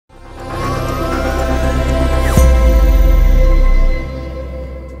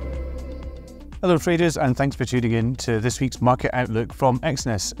Hello traders, and thanks for tuning in to this week's market outlook from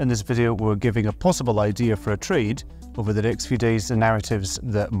Exness. In this video, we're giving a possible idea for a trade over the next few days, the narratives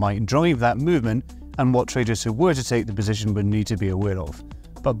that might drive that movement, and what traders who were to take the position would need to be aware of.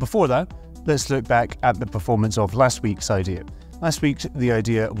 But before that, let's look back at the performance of last week's idea. Last week, the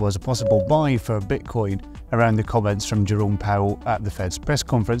idea was a possible buy for Bitcoin around the comments from Jerome Powell at the Fed's press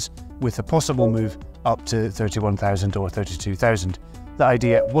conference, with a possible move up to 31,000 or 32,000. The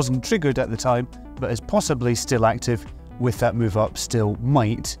idea wasn't triggered at the time, but is possibly still active, with that move up still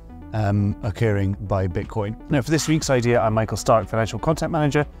might occurring by Bitcoin. Now, for this week's idea, I'm Michael Stark, Financial Content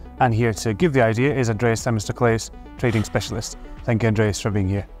Manager, and here to give the idea is Andreas Themistocleus, Trading Specialist. Thank you, Andreas, for being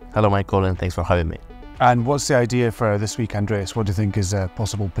here. Hello, Michael, and thanks for having me. And what's the idea for this week, Andreas? What do you think is a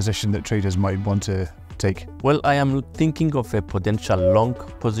possible position that traders might want to take? Well, I am thinking of a potential long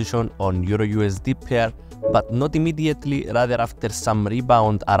position on EURUSD pair, but not immediately, rather after some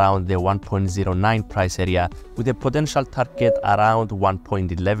rebound around the 1.09 price area, with a potential target around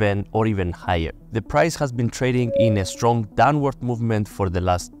 1.11 or even higher. The price has been trading in a strong downward movement for the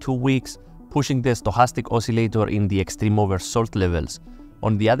last 2 weeks, pushing the stochastic oscillator in the extreme oversold levels.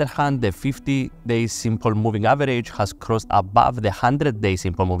 On the other hand, the 50-day simple moving average has crossed above the 100-day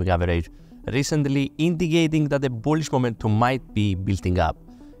simple moving average recently, indicating that the bullish momentum might be building up.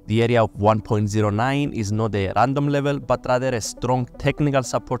 The area of 1.09 is not a random level, but rather a strong technical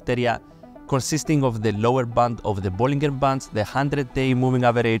support area consisting of the lower band of the Bollinger Bands, the 100-day moving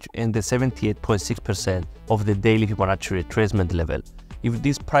average, and the 78.6% of the daily Fibonacci retracement level. If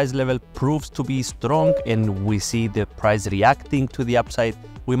this price level proves to be strong and we see the price reacting to the upside,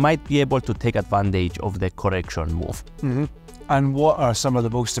 we might be able to take advantage of the correction move. And what are some of the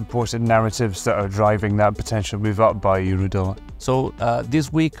most important narratives that are driving that potential move up by euro-dollar? So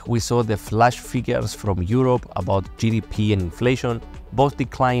this week we saw the flash figures from Europe about GDP and inflation, both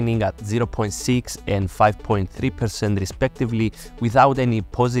declining at 0.6 and 5.3% respectively, without any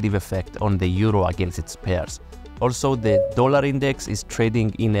positive effect on the euro against its pairs. Also, the dollar index is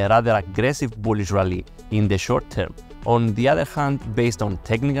trading in a rather aggressive bullish rally in the short term. On the other hand, based on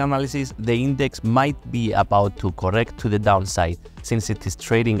technical analysis, the index might be about to correct to the downside, since it is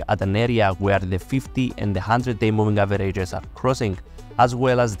trading at an area where the 50 and the 100-day moving averages are crossing, as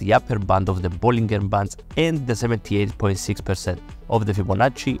well as the upper band of the Bollinger Bands and the 78.6% of the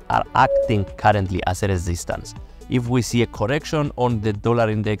Fibonacci are acting currently as a resistance. If we see a correction on the dollar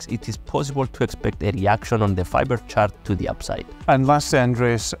index, it is possible to expect a reaction on the fiber chart to the upside. And lastly,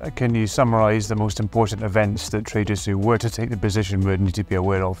 Andreas, can you summarize the most important events that traders who were to take the position would need to be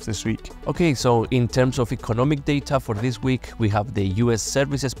aware of this week? Okay, so in terms of economic data for this week, we have the US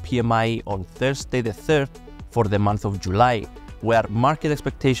Services PMI on Thursday the 3rd for the month of July, where market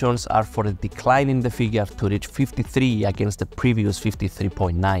expectations are for a decline in the figure to reach 53 against the previous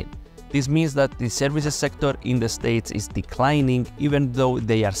 53.9. This means that the services sector in the States is declining, even though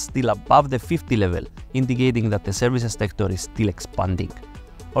they are still above the 50 level, indicating that the services sector is still expanding.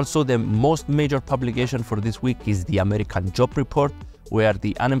 Also, the most major publication for this week is the American Job Report, where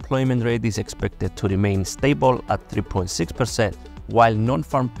the unemployment rate is expected to remain stable at 3.6%, while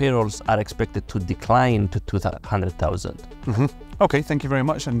non-farm payrolls are expected to decline to 200,000. Okay, thank you very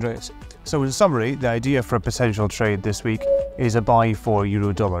much, Andreas. So in summary, the idea for a potential trade this week is a buy for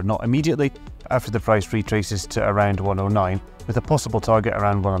euro-dollar, not immediately, but after the price retraces to around 109, with a possible target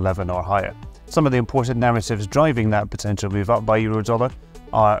around 111 or higher. Some of the important narratives driving that potential move up by euro-dollar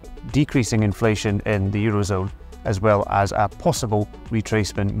are decreasing inflation in the eurozone, as well as a possible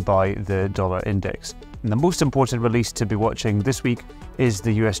retracement by the dollar index. And the most important release to be watching this week is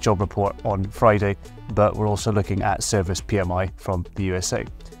the US job report on Friday, but we're also looking at service PMI from the USA.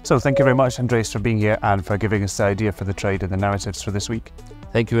 So thank you very much, Andreas, for being here and for giving us the idea for the trade and the narratives for this week.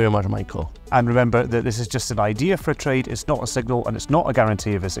 Thank you very much, Michael. And remember that this is just an idea for a trade, it's not a signal and it's not a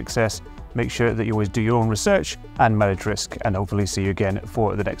guarantee of a success. Make sure that you always do your own research and manage risk, and hopefully see you again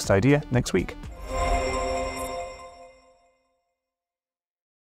for the next idea next week.